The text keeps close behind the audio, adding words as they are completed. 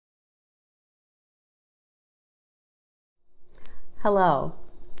Hello,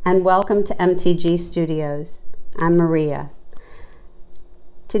 and welcome to MTG Studios. I'm Maria.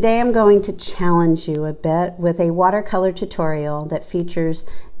 Today I'm going to challenge you a bit with a watercolor tutorial that features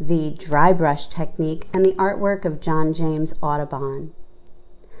the dry brush technique and the artwork of John James Audubon.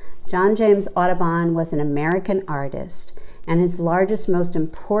 John James Audubon was an American artist, and his largest, most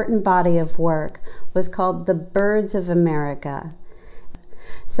important body of work was called The Birds of America.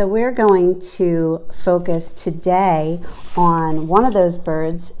 So we're going to focus today on one of those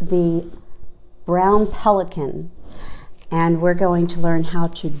birds, the brown pelican. And we're going to learn how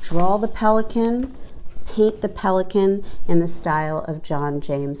to draw the pelican, paint the pelican in the style of John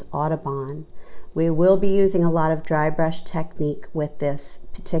James Audubon. We will be using a lot of dry brush technique with this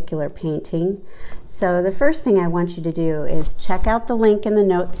particular painting. So the first thing I want you to do is check out the link in the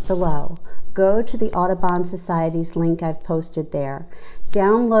notes below. Go to the Audubon Society's link I've posted there.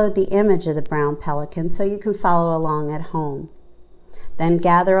 Download the image of the brown pelican so you can follow along at home. Then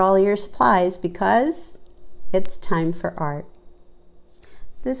gather all your supplies because it's time for art.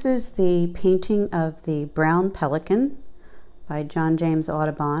 This is the painting of the brown pelican by John James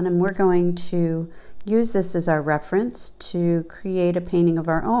Audubon, and we're going to use this as our reference to create a painting of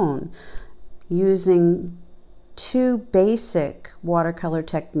our own using two basic watercolor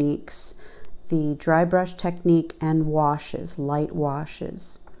techniques, the dry brush technique and washes, light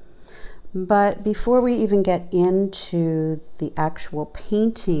washes. But before we even get into the actual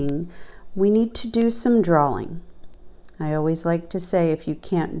painting, we need to do some drawing. I always like to say if you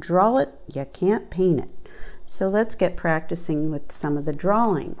can't draw it, you can't paint it. So let's get practicing with some of the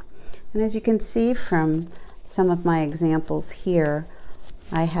drawing. And as you can see from some of my examples here,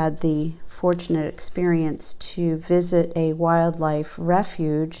 I had the fortunate experience to visit a wildlife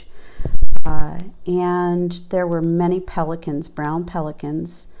refuge, and there were many pelicans, brown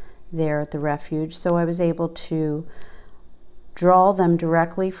pelicans, there at the refuge. So I was able to draw them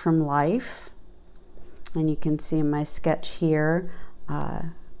directly from life. And you can see in my sketch here,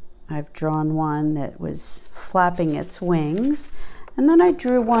 I've drawn one that was flapping its wings. And then I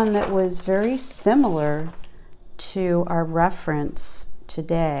drew one that was very similar to our reference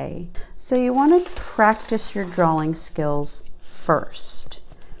today. So you want to practice your drawing skills first.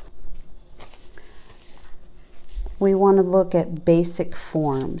 We want to look at basic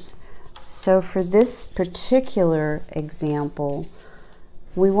forms. So for this particular example,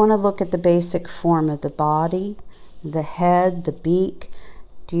 we want to look at the basic form of the body, the head, the beak.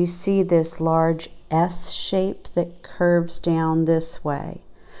 Do you see this large S shape that curves down this way?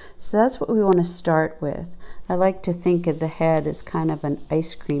 So that's what we want to start with. I like to think of the head as kind of an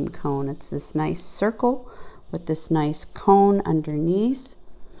ice cream cone. It's this nice circle with this nice cone underneath.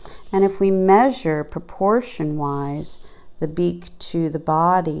 And if we measure proportion-wise the beak to the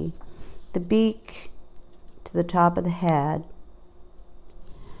body, the beak to the top of the head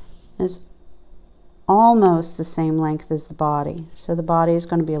is almost the same length as the body. So the body is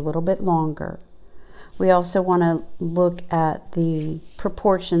going to be a little bit longer. We also want to look at the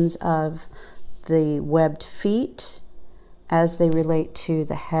proportions of the webbed feet as they relate to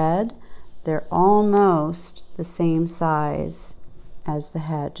the head. They're almost the same size as the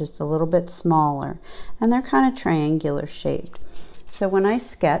head, just a little bit smaller, and they're kind of triangular shaped. So when I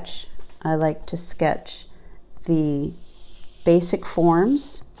sketch, I like to sketch the basic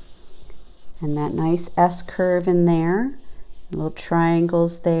forms and that nice S curve in there, little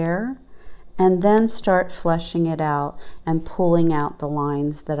triangles there, and then start fleshing it out and pulling out the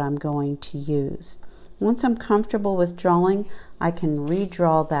lines that I'm going to use. Once I'm comfortable with drawing, I can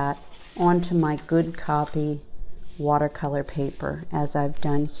redraw that onto my good copy watercolor paper as I've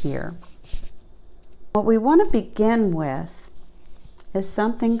done here. What we want to begin with is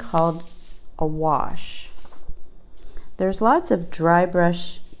something called a wash. There's lots of dry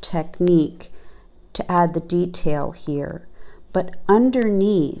brush technique to add the detail here, but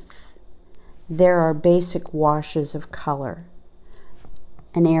underneath there are basic washes of color.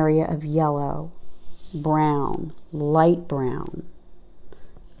 An area of yellow, brown, light brown,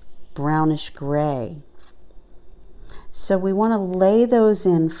 brownish gray. So we want to lay those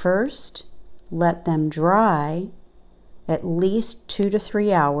in first, let them dry at least 2 to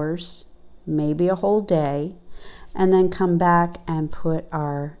 3 hours, maybe a whole day, and then come back and put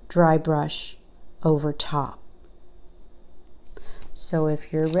our dry brush over top. So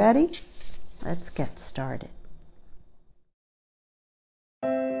if you're ready, let's get started.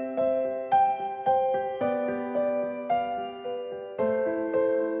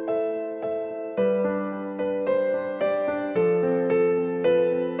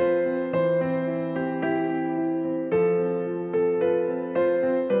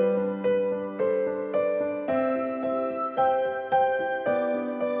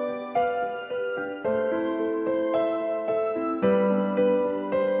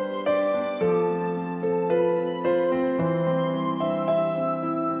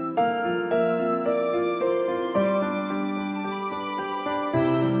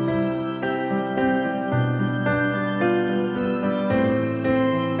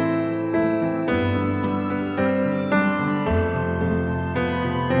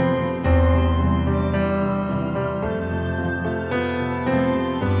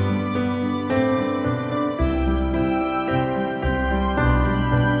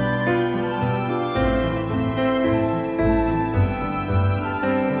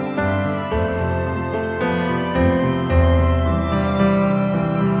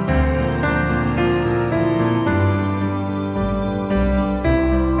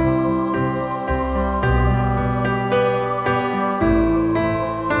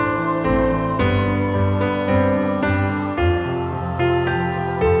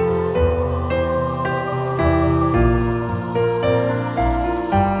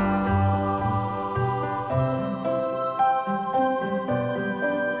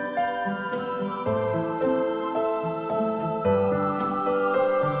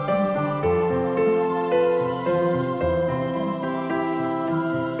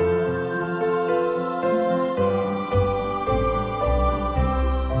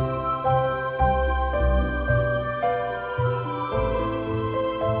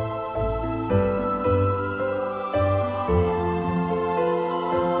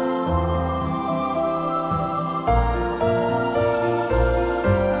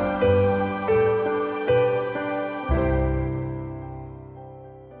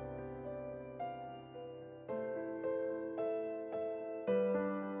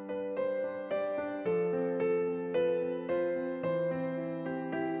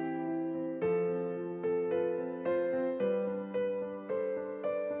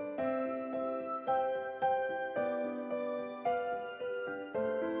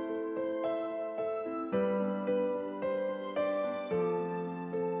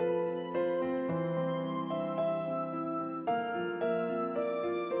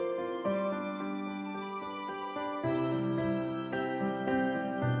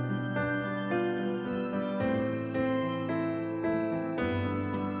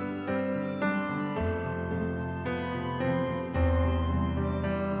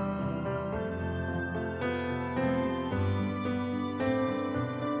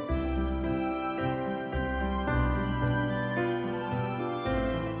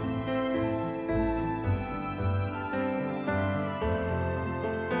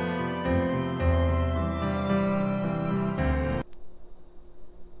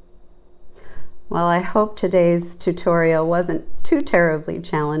 Well, I hope today's tutorial wasn't too terribly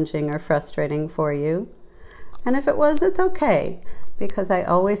challenging or frustrating for you. And if it was, it's okay, because I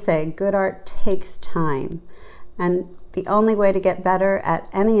always say good art takes time. And the only way to get better at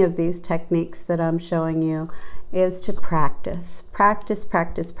any of these techniques that I'm showing you is to practice. Practice,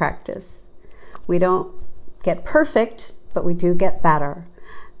 practice, practice. We don't get perfect, but we do get better.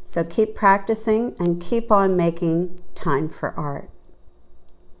 So keep practicing and keep on making time for art.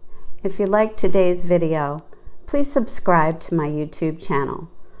 If you liked today's video, please subscribe to my YouTube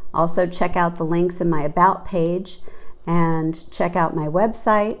channel. Also check out the links in my About page and check out my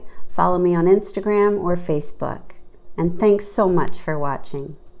website, follow me on Instagram or Facebook. And thanks so much for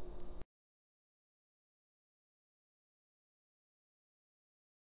watching.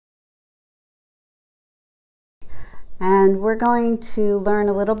 And we're going to learn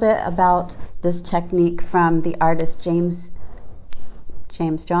a little bit about this technique from the artist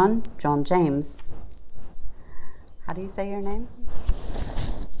John James. How do you say your name?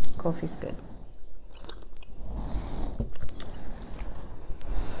 Coffee's good.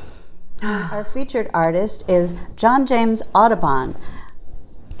 Our featured artist is John James Audubon.